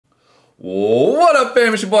What up,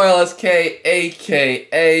 fam? It's your boy LSK,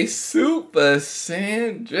 aka Super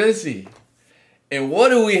Saiyan Drizzy. And what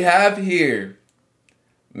do we have here?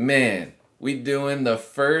 Man, we doing the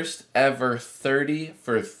first ever 30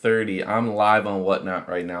 for 30. I'm live on Whatnot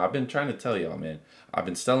right now. I've been trying to tell y'all, man. I've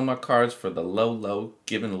been selling my cards for the low,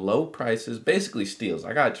 giving low prices, basically steals.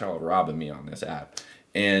 I got y'all robbing me on this app.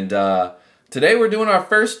 And today we're doing our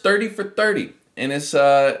first 30 for 30. And it's,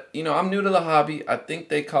 you know, I'm new to the hobby. I think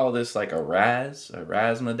they call this like a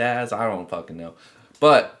razzmatazz. I don't fucking know.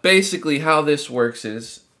 But basically how this works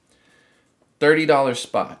is $30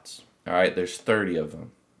 spots. All right, there's 30 of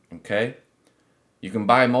them, okay? You can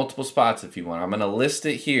buy multiple spots if you want. I'm going to list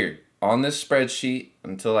it here on this spreadsheet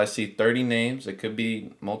until I see 30 names. It could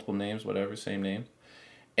be multiple names, whatever, same name.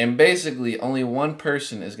 And basically only one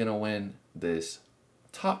person is going to win this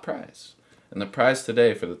top prize. And the prize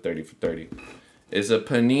today for the 30 for 30 is a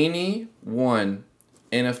Panini 1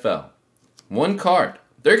 NFL. One card.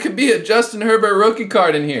 There could be a Justin Herbert rookie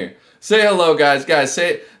card in here. Say hello, guys. Guys,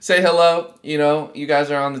 say hello. You know, you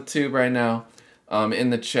guys are on the tube right now. In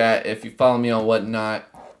the chat. If you follow me on Whatnot,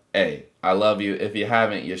 hey, I love you. If you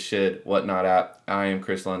haven't, you should. Whatnot app. I am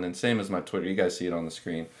Kristopher London. Same as my Twitter. You guys see it on the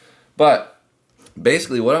screen. But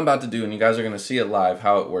basically what I'm about to do, and you guys are going to see it live,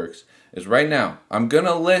 how it works, is right now, I'm going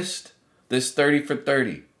to list this 30 for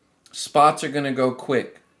 30. Spots are going to go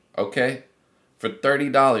quick, okay? For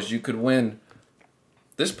 $30, you could win.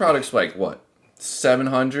 This product's like, what,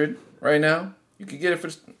 $700 right now? You could get it for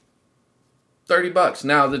 30 bucks.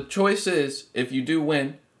 Now, the choice is, if you do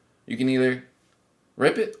win, you can either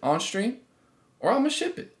rip it on stream, or I'm going to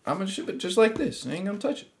ship it. I'm going to ship it just like this. I ain't going to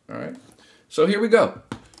touch it, all right? So here we go.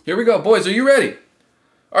 Here we go. Boys, are you ready?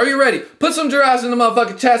 Are you ready? Put some giraffes in the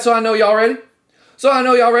motherfucking chat so I know y'all ready.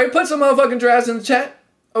 Put some motherfucking giraffes in the chat.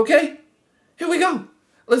 Okay? Here we go.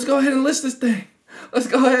 Let's go ahead and list this thing.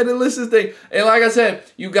 And like I said,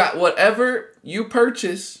 you got whatever you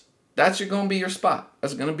purchase, that's going to be your spot.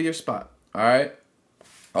 That's going to be your spot. All right?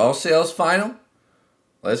 All sales final.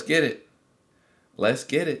 Let's get it.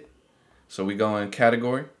 So we go in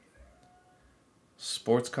category.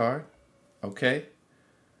 Sports card. Okay?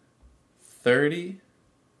 30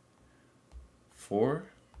 for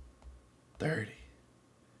 30.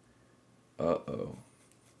 Uh-oh.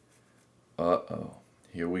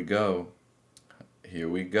 Here we go.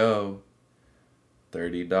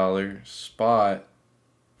 $30 spot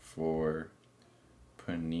for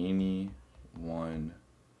Panini 1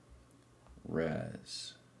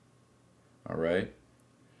 Raz. All right.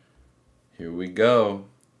 Here we go.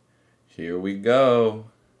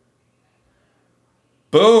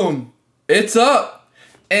 Boom. It's up.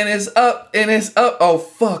 And it's up. Oh,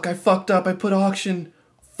 fuck. I fucked up. I put auction.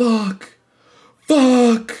 Fuck.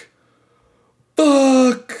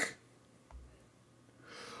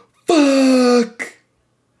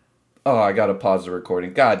 Oh, I gotta pause the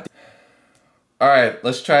recording. God. All right,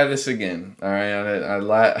 let's try this again. All right,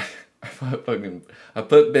 I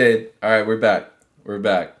put bid. All right, we're back.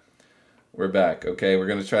 Okay, we're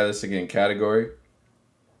gonna try this again. Category.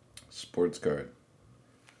 Sports card.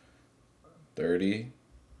 30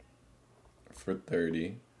 for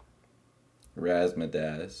 30.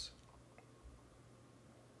 Razzmatazz.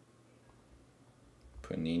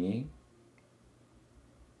 Panini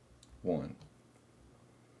 1.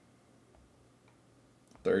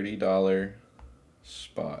 $30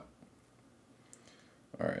 spot.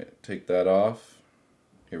 All right, take that off.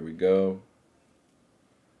 Here we go.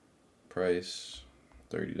 Price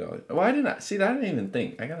 $30. Why didn't I see that? I didn't even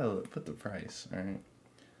think. I gotta put the price. All right.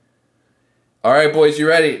 All right, boys, you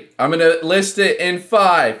ready? I'm gonna list it in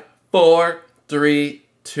 5, 4, 3,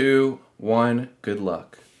 2, 1. Good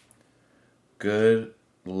luck. Good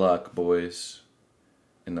luck, boys.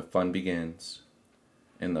 And the fun begins.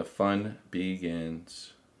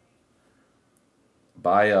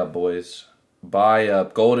 Buy up, boys. Buy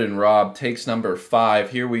up. Golden Rob takes number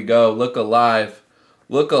 5. Here we go. Look alive.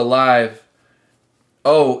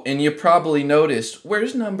 Oh, and you probably noticed,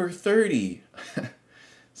 where's number 30?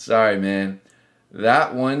 Sorry, man.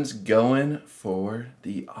 That one's going for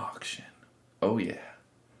the auction. Oh, yeah.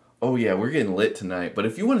 We're getting lit tonight. But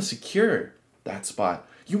if you want to secure that spot,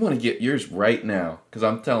 you want to get yours right now. Because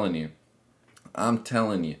I'm telling you,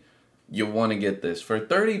 you want to get this. For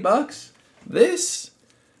 30 bucks, this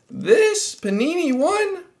Panini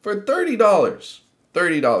 1 for $30.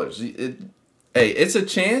 Hey, it's a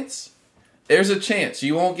chance. There's a chance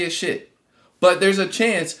you won't get shit. But there's a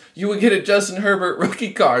chance you would get a Justin Herbert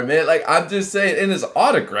rookie card, man. Like, I'm just saying, in his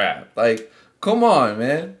autograph. Like, come on,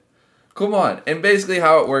 man. Come on. And basically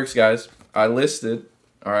how it works, guys, I listed,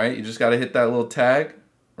 all right? You just got to hit that little tag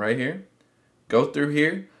right here. Go through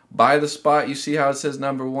here. Buy the spot. You see how it says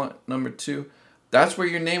number 1, number 2? That's where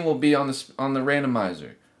your name will be on the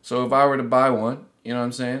randomizer. So if I were to buy one, you know what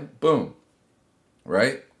I'm saying? Boom.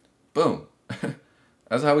 Right? Boom.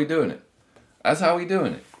 That's how we doing it. That's how we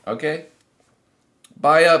doing it. Okay?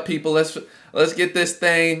 Buy up, people. Let's get this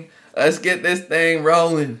thing. Let's get this thing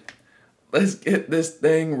rolling. Let's get this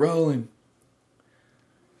thing rolling.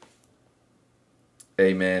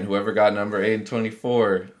 Hey man, whoever got number 8 and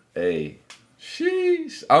 24, hey,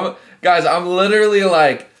 sheesh. Guys, I'm literally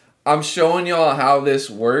like, I'm showing y'all how this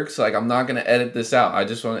works. Like, I'm not gonna edit this out. I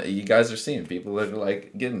just want you guys are seeing people that are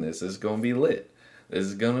like getting this. This is gonna be lit. This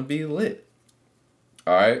is gonna be lit.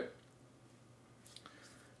 All right.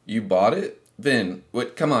 You bought it, Vin.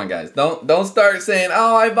 What? Come on, guys. Don't start saying,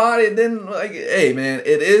 "Oh, I bought it." Then like, hey man,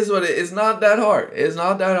 it is what it is. It's not that hard. It's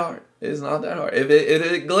not that hard. It's not that hard. If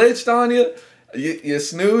it glitched on you. You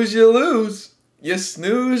snooze, you lose. You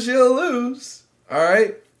snooze, you lose. All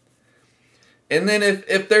right. And then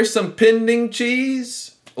if there's some pending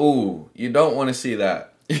cheese, ooh, you don't want to see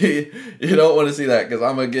that. You don't want to see that because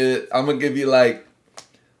I'm gonna give you like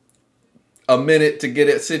a minute to get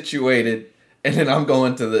it situated, and then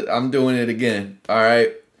I'm doing it again. All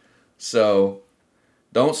right. So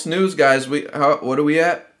don't snooze, guys. What are we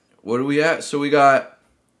at? What are we at? So we got.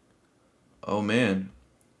 Oh man.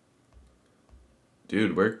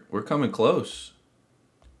 Dude, we're coming close.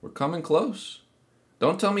 We're coming close.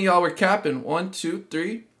 Don't tell me y'all were capping. 1, 2,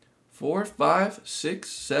 3, 4, 5, 6,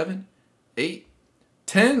 7, 8,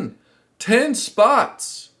 10. 10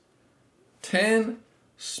 spots. 10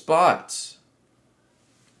 spots.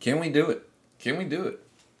 Can we do it? Can we do it?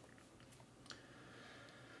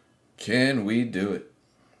 Can we do it?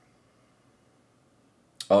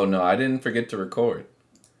 Oh no, I didn't forget to record.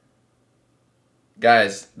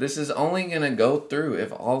 Guys, this is only going to go through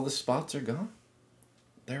if all the spots are gone.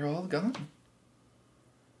 They're all gone.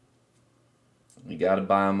 You got to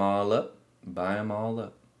buy them all up. Buy them all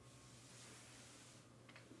up.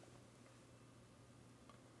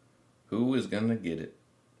 Who is going to get it?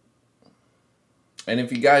 And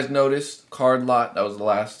if you guys noticed, card lot, that was the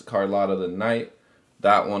last card lot of the night.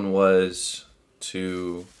 That one was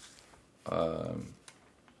to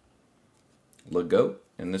Legault.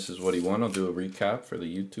 And this is what he won. I'll do a recap for the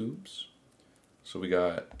YouTubes. So we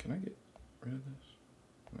got, can I get rid of this?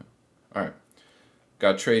 No. All right.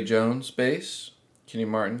 Got Trey Jones base, Kenny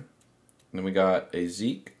Martin. And then we got a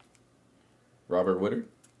Zeke, Robert Woodard,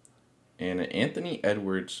 and an Anthony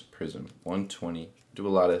Edwards Prism, 120. Do a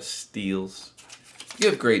lot of steals.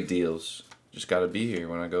 Give great deals. Just got to be here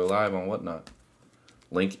when I go live on Whatnot.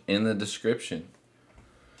 Link in the description.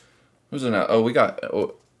 Who's in that? Oh, we got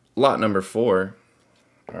lot number 4.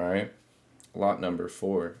 All right, lot number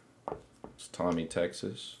 4. It's Tommy,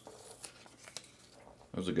 Texas.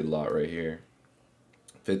 That was a good lot right here.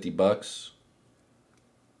 $50.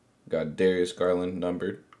 Got Darius Garland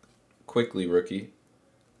numbered. Quickly rookie.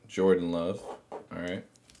 Jordan Love. All right.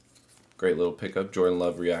 Great little pickup. Jordan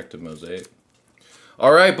Love reactive mosaic.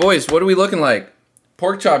 All right, boys. What are we looking like?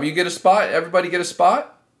 Pork chop. You get a spot. Everybody get a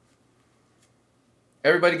spot.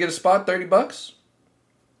 Everybody get a spot. $30.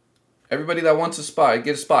 Everybody that wants a spot,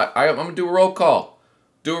 get a spot. I'm going to do a roll call.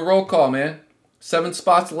 Do a roll call, man. 7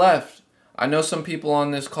 spots left. I know some people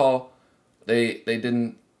on this call, they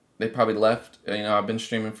probably left. You know, I've been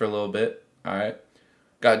streaming for a little bit. All right.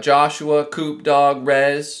 Got Joshua, Coop Dog,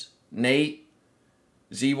 Rez, Nate,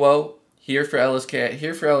 Zewo, here for LSK.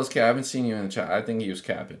 Here for LSK. I haven't seen you in the chat. I think he was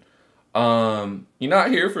capping. You're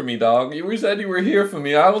not here for me, dog. You said you were here for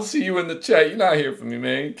me. I will see you in the chat. You're not here for me,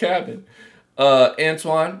 man. You're capping.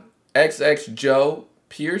 Antoine, XX Joe,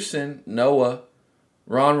 Pearson, Noah,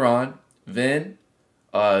 Ron, Vin,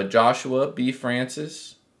 Joshua, B.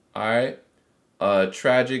 Francis, alright,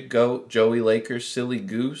 Tragic Goat, Joey Lakers, Silly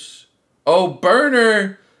Goose. Oh,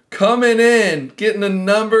 Burner coming in, getting the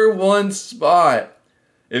number 1 spot.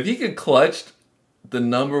 If he could clutch the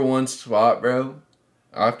number 1 spot, bro,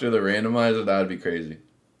 after the randomizer, that would be crazy.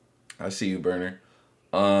 I see you, Burner.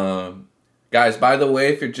 Guys, by the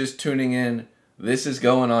way, if you're just tuning in, this is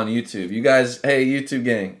going on YouTube. You guys, hey, YouTube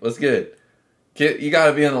gang, what's good? You got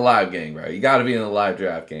to be in the live gang, bro. You got to be in the live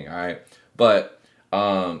draft gang, all right? But,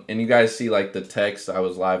 and you guys see, like, the text. I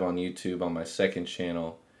was live on YouTube on my second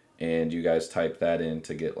channel, and you guys type that in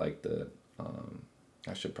to get, like, the,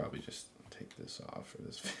 I should probably just take this off for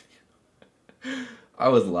this video. I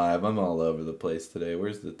was live. I'm all over the place today.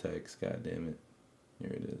 Where's the text? God damn it.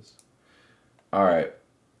 Here it is. All right.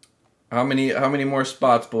 How many more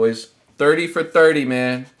spots, boys? 30 for 30,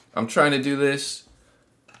 man. I'm trying to do this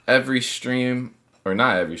every stream, or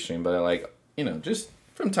not every stream, but like, you know, just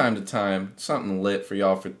from time to time, something lit for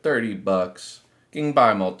y'all for $30. You can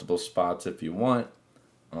buy multiple spots if you want.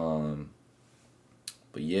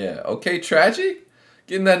 But yeah, okay, Tragic,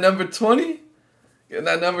 getting that number 20, getting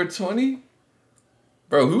that number 20.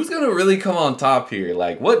 Bro, who's gonna really come on top here?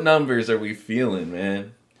 Like, what numbers are we feeling,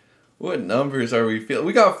 man? What numbers are we feeling?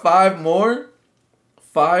 We got 5 more.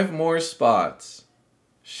 5 more spots.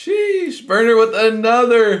 Sheesh, Burner with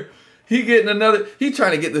another. He getting another. He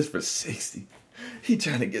trying to get this for 60. He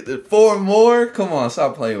trying to get this 4 more. Come on,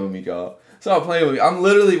 stop playing with me, y'all. Stop playing with me. I'm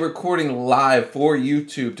literally recording live for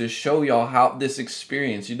YouTube to show y'all how this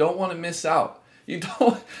experience. You don't want to miss out. You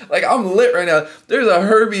don't, like, I'm lit right now. There's a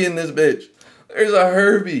Herbie in this bitch. There's a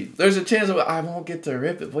Herbie. There's a chance I won't get to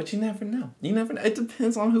rip it, but you never know. You never know. It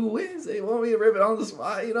depends on who wins. They want me to rip it on the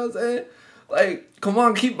spot, you know what I'm saying? Like, come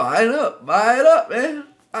on, keep buying up. Buy it up, man.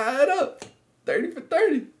 Buy it up. 30 for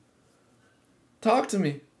 30. Talk to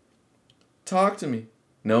me. Talk to me.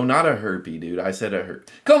 No, not a Herbie, dude. I said a Herb.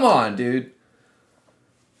 Come on, dude.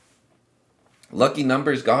 Lucky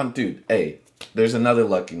number's gone. Dude, hey, there's another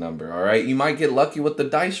lucky number, all right? You might get lucky with the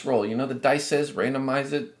dice roll. You know, the dice says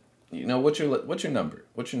randomize it. You know, what's your number?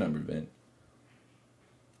 What's your number, Ben?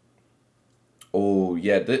 Oh,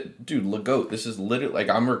 yeah. Dude, Legoat, this is literally, like,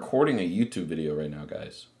 I'm recording a YouTube video right now,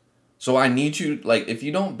 guys. So I need you, like, if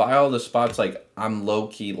you don't buy all the spots, like, I'm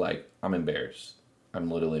low-key, like, I'm embarrassed. I'm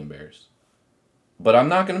literally embarrassed. But I'm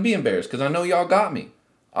not going to be embarrassed because I know y'all got me.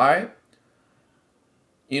 All right?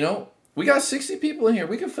 You know, we got 60 people in here.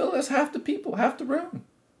 We can fill this half the people, half the room.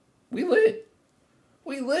 We lit.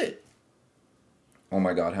 We lit. Oh,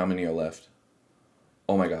 my God. How many are left?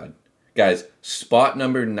 Oh, my God. Guys, spot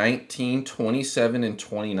number 19, 27, and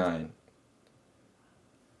 29.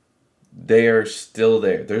 They are still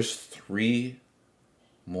there. There's 3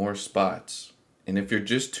 more spots. And if you're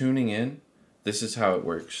just tuning in, this is how it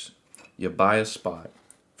works. You buy a spot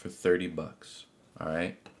for 30 bucks, all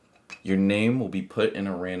right? Your name will be put in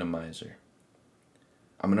a randomizer.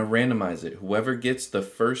 I'm going to randomize it. Whoever gets the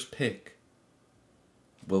first pick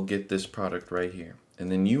will get this product right here.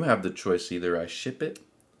 And then you have the choice. Either I ship it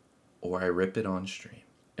or I rip it on stream.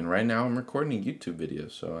 And right now I'm recording a YouTube video.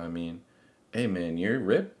 So, I mean, hey, man, your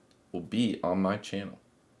rip will be on my channel.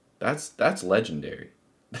 That's legendary.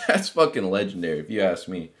 That's fucking legendary if you ask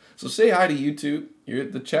me. So say hi to YouTube.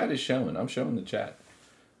 The chat is showing. I'm showing the chat.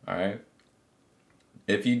 All right.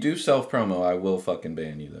 If you do self-promo, I will fucking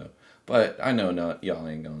ban you, though. But I know y'all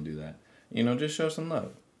ain't going to do that. You know, just show some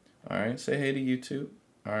love. All right. Say hey to YouTube.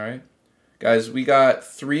 All right. Guys, we got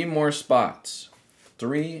 3 more spots.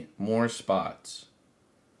 3 more spots.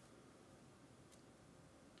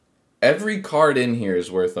 Every card in here is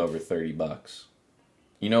worth over 30 bucks.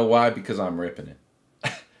 You know why? Because I'm ripping it.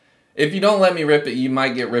 If you don't let me rip it, you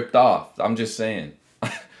might get ripped off. I'm just saying.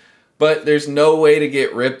 But there's no way to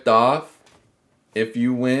get ripped off if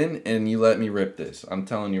you win and you let me rip this. I'm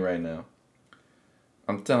telling you right now.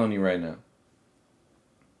 I'm telling you right now.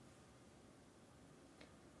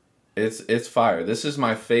 It's fire. This is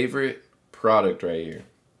my favorite product right here.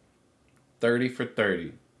 30 for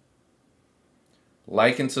 30.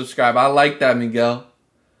 Like and subscribe. I like that, Miguel.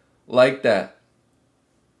 Like that.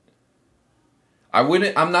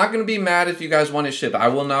 I'm not gonna be mad if you guys want it shipped. I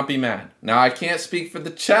will not be mad. Now I can't speak for the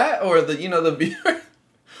chat or the the viewer.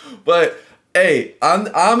 But hey, I'm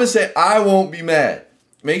gonna say I won't be mad.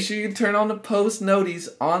 Make sure you turn on the post noties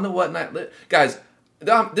on the whatnot. Guys,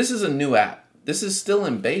 this is a new app. This is still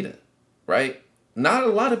in beta, right? Not a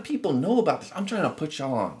lot of people know about this. I'm trying to put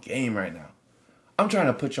y'all on game right now. I'm trying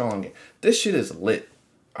to put y'all on game. This shit is lit.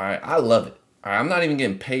 All right, I love it. All right, I'm not even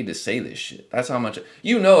getting paid to say this shit. That's how much.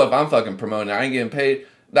 You know, if I'm fucking promoting, I ain't getting paid.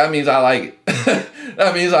 That means I like it.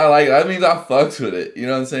 That means I like it. That means I fucks with it. You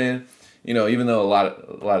know what I'm saying? You know, even though a lot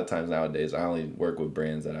of times nowadays I only work with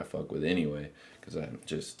brands that I fuck with anyway, because I'm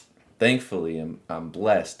just thankfully I'm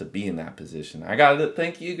blessed to be in that position. I gotta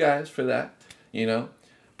thank you guys for that. You know.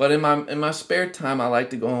 But in my spare time, I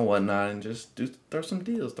like to go on whatnot and just throw some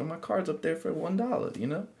deals, throw my cards up there for $1, you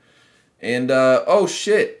know. And oh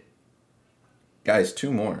shit. Guys,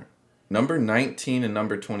 2 more. Number 19 and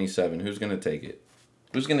number 27. Who's going to take it?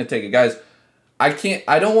 Who's going to take it? Guys, I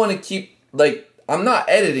don't want to keep, like, I'm not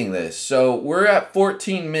editing this. So we're at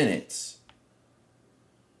 14 minutes.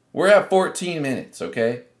 We're at 14 minutes,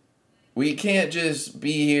 okay? We can't just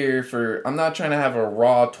be here for, I'm not trying to have a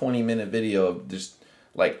raw 20-minute video of just,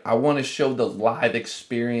 like, I want to show the live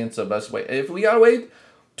experience of us. Wait, if we got to wait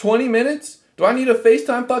 20 minutes, do I need to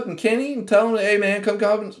FaceTime fucking Kenny and tell him, hey, man, come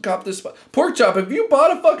cop this spot? Pork Chop, if you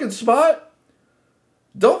bought a fucking spot,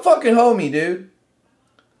 don't fucking hold me, dude.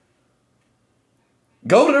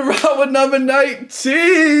 Go to the route with number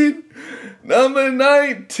 19. Number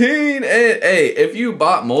 19. And, hey, if you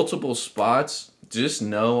bought multiple spots, just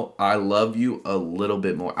know I love you a little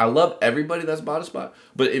bit more. I love everybody that's bought a spot,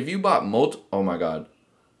 but if you bought multiple, oh my God,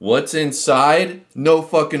 what's inside? No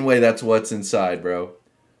fucking way that's what's inside, bro.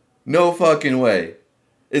 No fucking way.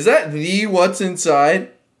 Is that the what's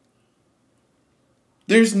inside?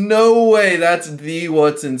 There's no way that's the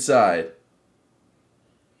what's inside.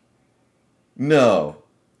 No.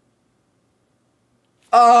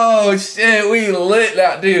 Oh shit, we lit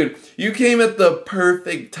that, dude. You came at the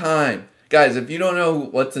perfect time. Guys, if you don't know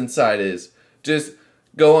what's inside is, just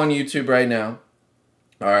go on YouTube right now.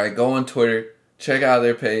 Alright, go on Twitter. Check out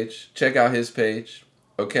their page. Check out his page.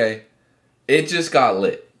 Okay? It just got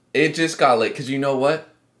lit. It just got lit. Because you know what?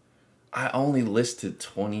 I only listed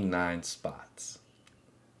 29 spots.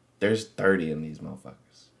 There's 30 in these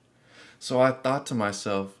motherfuckers. So I thought to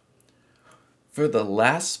myself, for the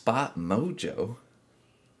last spot mojo,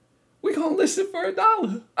 we gonna list it for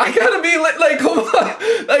 $1. I gotta be like, come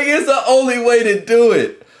on. Like, it's the only way to do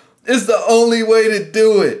it. It's the only way to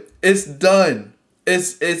do it. It's done.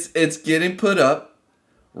 It's getting put up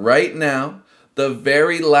right now. The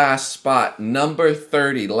very last spot, number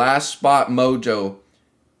 30, last spot mojo.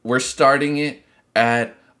 We're starting it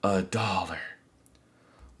at $1.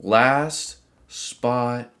 Last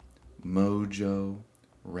spot mojo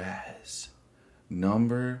res.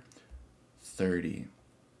 Number 30.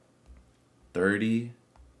 30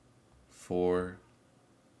 for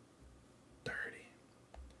 30.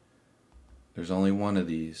 There's only one of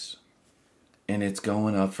these, and it's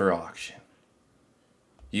going up for auction.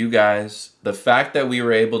 You guys, the fact that we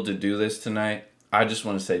were able to do this tonight, I just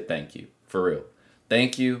want to say thank you, for real.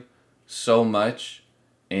 Thank you so much.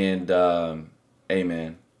 And hey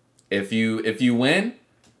man, if you win,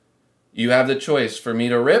 you have the choice for me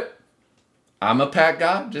to rip. I'm a pack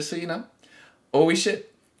guy, just so you know. Or we should.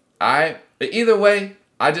 But either way,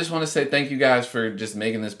 I just want to say thank you guys for just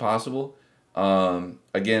making this possible.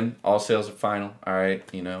 Again, all sales are final. All right,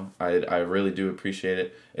 you know, I really do appreciate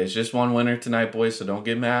it. It's just one winner tonight, boys, so don't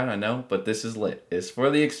get mad. I know, but this is lit. It's for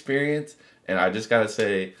the experience, and I just gotta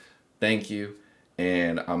say thank you.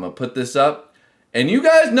 And I'm gonna put this up, and you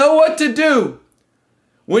guys know what to do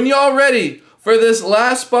when y'all ready for this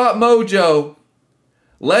last spot mojo.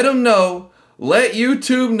 Let them know. Let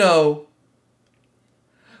YouTube know.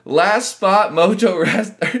 Last spot mojo res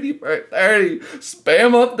 30 for 30.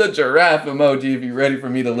 Spam up the giraffe emoji if you're ready for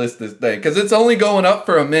me to list this thing, because it's only going up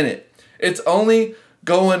for a minute. It's only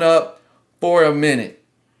going up for a minute.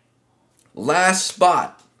 Last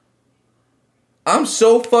spot. I'm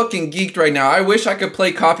so fucking geeked right now. I wish I could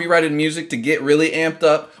play copyrighted music to get really amped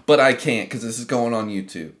up, but I can't because this is going on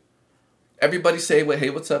YouTube. Everybody say, hey,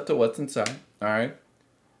 what's up to what's inside? All right.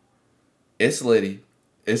 It's litty.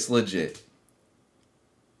 It's legit.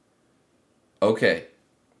 Okay.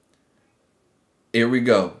 Here we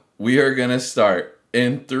go. We are going to start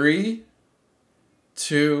in 3,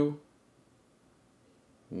 2,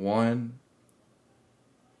 1.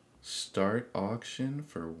 Start auction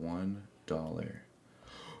for $1.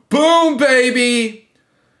 Boom, baby!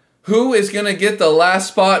 Who is going to get the last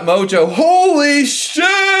spot mojo? Holy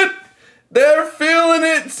shit! They're feeling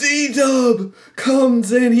it. Z-Dub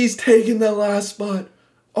comes in. He's taking the last spot.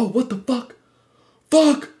 Oh, what the fuck?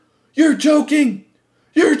 Fuck! You're joking!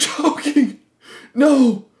 You're joking!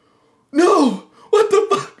 No! No! What the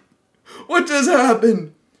fuck? What just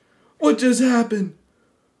happened? What just happened?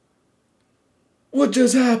 What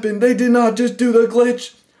just happened? They did not just do the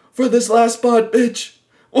glitch for this last spot, bitch.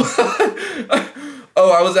 What?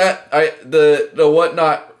 Oh, I was at the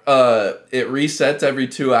whatnot. It resets every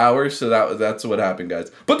 2 hours, so that's what happened,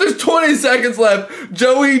 guys. But there's 20 seconds left.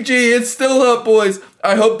 Joey G, it's still up, boys.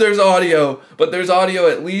 I hope there's audio, but there's audio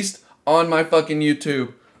at least on my fucking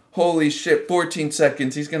YouTube. Holy shit, 14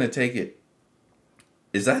 seconds. He's gonna take it.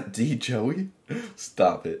 Is that D Joey?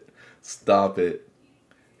 Stop it. Stop it.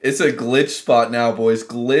 It's a glitch spot now, boys.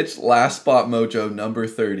 Glitch last spot mojo number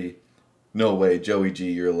 30. No way, Joey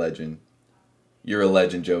G, you're a legend. You're a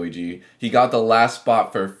legend, Joey G. He got the last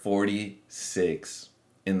spot for 46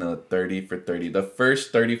 in the 30 for 30. The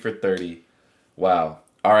first 30 for 30. Wow.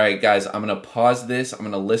 All right, guys, I'm going to pause this. I'm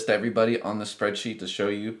going to list everybody on the spreadsheet to show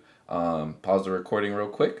you. Pause the recording real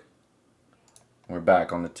quick. We're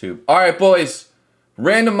back on the tube. All right, boys.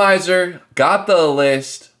 Randomizer got the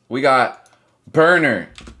list. We got Burner,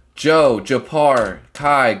 Joe, Japar,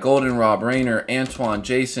 Kai, Goldenrob, Rainer, Antoine,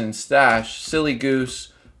 Jason, Stash, Silly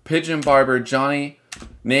Goose, Pigeon Barber, Johnny,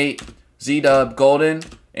 Nate, Z-Dub, Golden,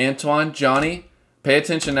 Antoine, Johnny. Pay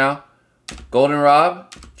attention now.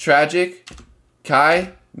 Goldenrob, Tragic,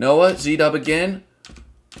 Kai, Noah, Z-Dub again,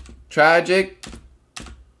 Tragic.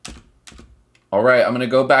 All right, I'm going to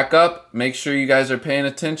go back up. Make sure you guys are paying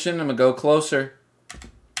attention. I'm going to go closer.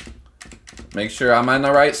 Make sure I'm in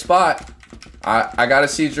the right spot. I gotta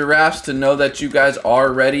see giraffes to know that you guys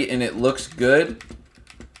are ready and it looks good.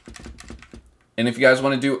 And if you guys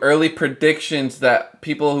want to do early predictions that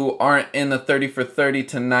people who aren't in the 30 for 30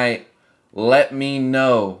 tonight, let me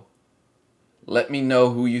know. Let me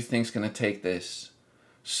know who you think's gonna take this.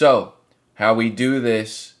 So, how we do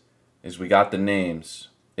this is we got the names.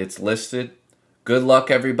 It's listed. Good luck,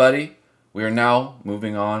 everybody. We are now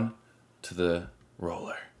moving on to the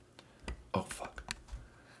roller. Oh, fuck.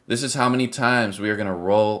 This is how many times we are going to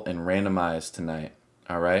roll and randomize tonight.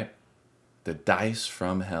 All right? The dice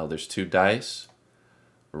from hell. There's 2 dice.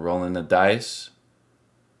 We're rolling the dice.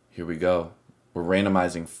 Here we go. We're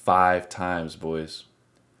randomizing 5 times, boys.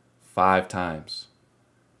 5 times.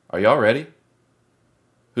 Are y'all ready?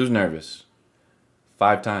 Who's nervous?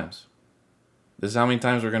 5 times. This is how many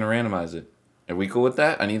times we're going to randomize it. Are we cool with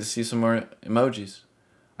that? I need to see some more emojis.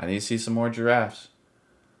 I need to see some more giraffes.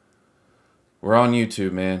 We're on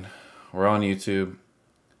YouTube, man. We're on YouTube.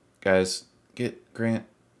 Guys, get Grant,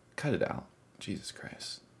 cut it out. Jesus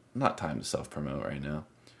Christ. Not time to self-promote right now.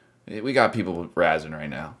 We got people razzing right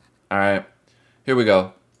now. All right. Here we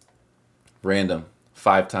go. Random.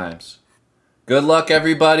 5 times. Good luck,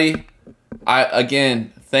 everybody.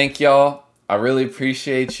 Again, thank y'all. I really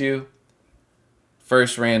appreciate you.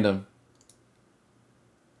 First random.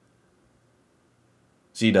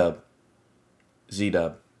 Z-Dub.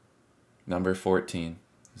 Z-Dub. Number 14.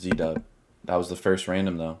 Z-Dub. That was the first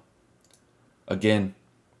random, though. Again.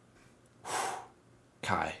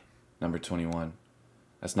 Kai. Number 21.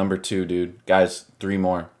 That's number 2, dude. Guys, 3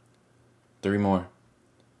 more. 3 more.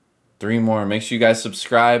 3 more. Make sure you guys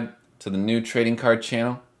subscribe to the new trading card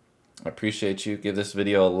channel. I appreciate you. Give this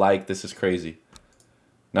video a like. This is crazy.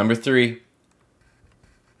 Number 3.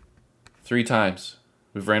 3 times.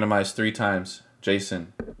 We've randomized 3 times.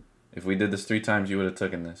 Jason, if we did this 3 times, you would have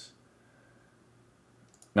taken this.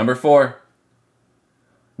 Number 4.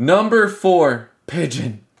 Number 4.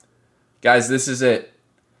 Pigeon. Guys, this is it.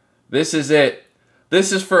 This is it.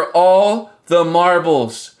 This is for all the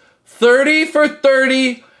marbles. 30 for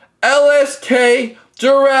 30. LSK.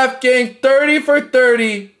 Giraffe Gang. 30 for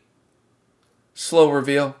 30. Slow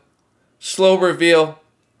reveal. Slow reveal.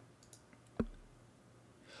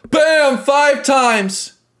 Bam! 5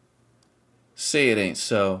 times. Say it ain't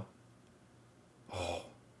so. Oh,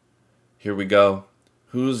 here we go.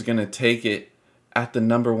 Who's gonna take it at the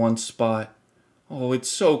number 1 spot? Oh,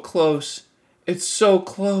 it's so close. It's so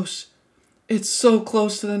close. It's so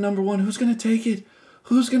close to the number 1. Who's gonna take it?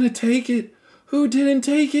 Who's gonna take it? Who didn't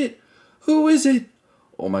take it? Who is it?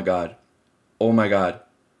 Oh my God. Oh my God.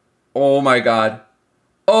 Oh my God.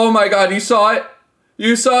 Oh my God. You saw it?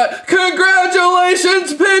 You saw it.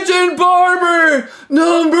 Congratulations, Pigeon Barber!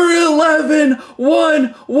 Number 11.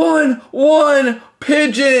 111.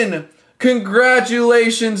 Pigeon.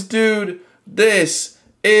 Congratulations, dude. This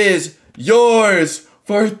is yours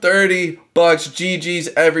for 30 bucks. GG's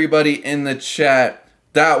everybody in the chat.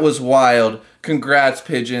 That was wild. Congrats,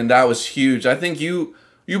 Pigeon. That was huge. I think you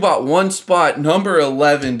bought 1 spot. Number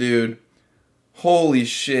 11, dude. Holy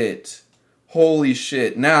shit. Holy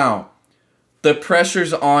shit. Now, the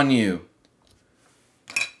pressure's on you.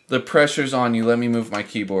 The pressure's on you. Let me move my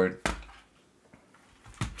keyboard.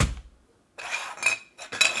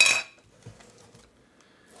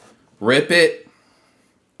 Rip it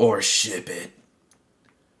or ship it.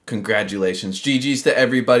 Congratulations. GG's to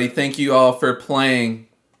everybody. Thank you all for playing.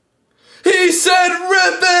 He said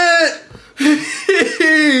rip it!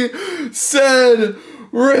 He said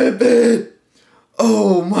rip it!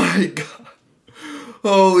 Oh my God.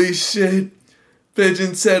 Holy shit.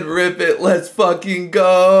 Pigeon said rip it. Let's fucking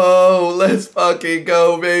go. Let's fucking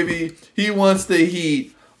go, baby. He wants the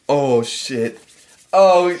heat. Oh shit.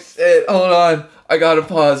 Oh shit. Hold on. I gotta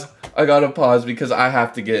pause. I gotta pause because I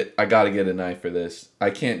gotta get a knife for this. I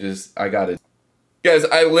can't just, Guys,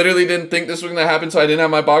 I literally didn't think this was gonna happen, so I didn't have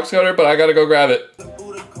my box cutter, but I gotta go grab it.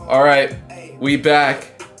 Alright, we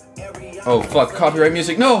back. Oh fuck, copyright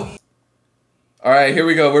music, no! Alright, here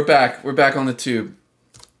we go, we're back. We're back on the tube.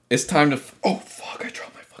 It's time to, oh fuck, I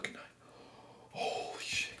dropped my fucking knife. Holy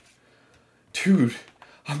shit. Dude,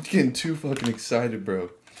 I'm getting too fucking excited,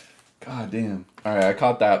 bro. God damn. Alright, I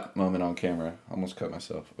caught that moment on camera. Almost cut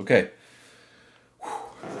myself. Okay. Whew.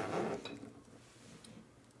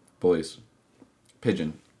 Boys.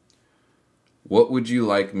 Pigeon. What would you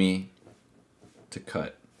like me to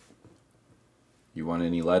cut? You want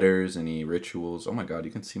any letters, any rituals? Oh my God,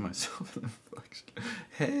 you can see myself in the reflection.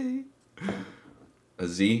 Hey. A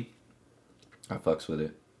Z? I fucks with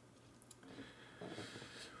it.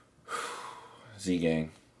 Z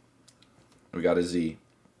gang. We got a Z.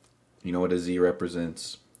 You know what a Z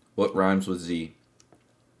represents? What rhymes with Z?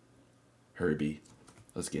 Herbie.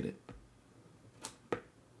 Let's get it.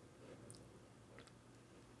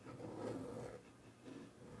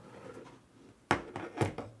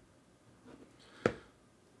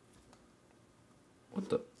 What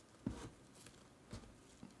the?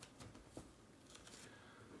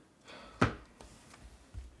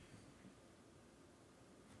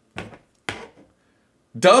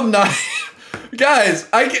 Dub knife. Guys,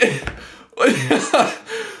 I can't.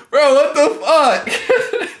 Bro, what the fuck?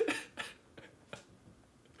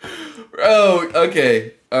 Bro,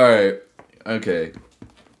 okay. Alright. Okay.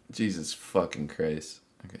 Jesus fucking Christ.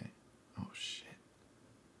 Okay. Oh shit.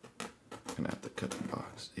 I'm gonna have to cut the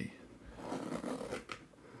box, D.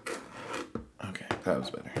 Okay, that was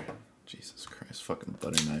better. Jesus Christ. Fucking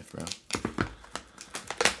butter knife, bro.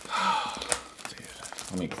 Dude.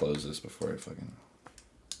 Let me close this before I fucking...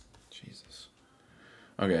 Jesus.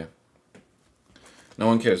 Okay. No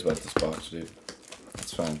one cares about this box, dude.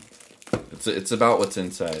 It's fine. It's about what's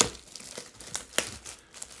inside.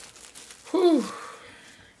 Whew.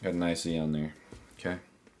 Got a nice E on there. Okay.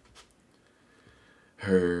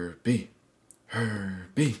 Herbie.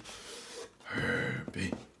 Herbie.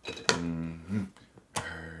 Herbie. Mm-hmm.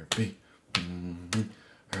 Herbie. Mm-hmm.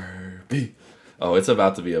 Herbie. Oh, it's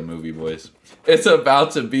about to be a movie, boys. It's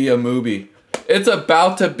about to be a movie. It's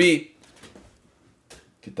about to be...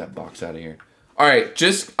 Get that box out of here. All right,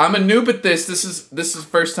 I'm a noob at this. This is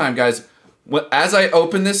first time, guys. As I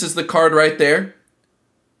open this, is the card right there?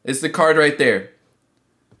 Is the card right there?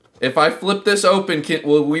 If I flip this open,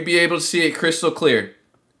 will we be able to see it crystal clear?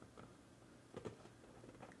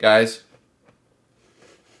 Guys,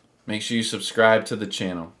 make sure you subscribe to the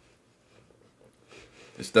channel.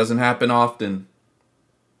 This doesn't happen often.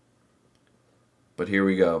 But here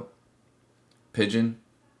we go. Pigeon,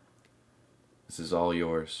 this is all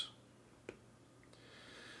yours.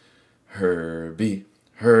 Herbie,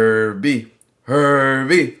 Herbie,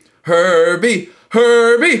 Herbie, Herbie,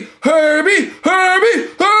 Herbie, Herbie, Herbie, Herbie,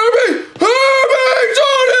 Herbie,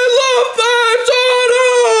 Jordan Love Patch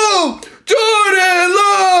Auto! Jordan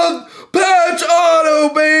Love Patch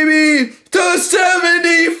Auto, baby! To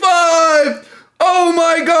 75! Oh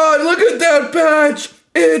my god, look at that patch!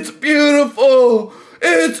 It's beautiful!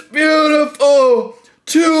 It's beautiful!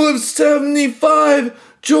 2 of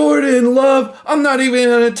 75, Jordan Love. I'm not even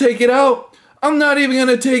gonna take it out. I'm not even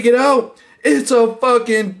gonna take it out. It's a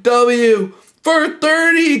fucking W for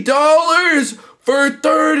 $30. For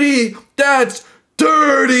 30, that's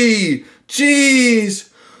dirty. Jeez.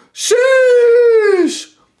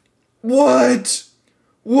 Sheesh. What?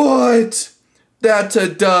 What? That's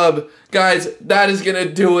a dub. Guys, that is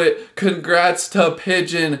gonna do it. Congrats to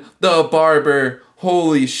Pigeon the Barber.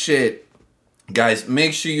 Holy shit. Guys,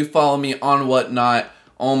 make sure you follow me on Whatnot.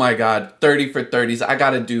 Oh my god, 30 for 30s. I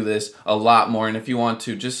gotta do this a lot more. And if you want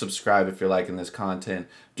to, just subscribe if you're liking this content.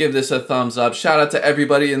 Give this a thumbs up. Shout out to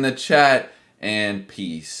everybody in the chat. And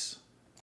peace.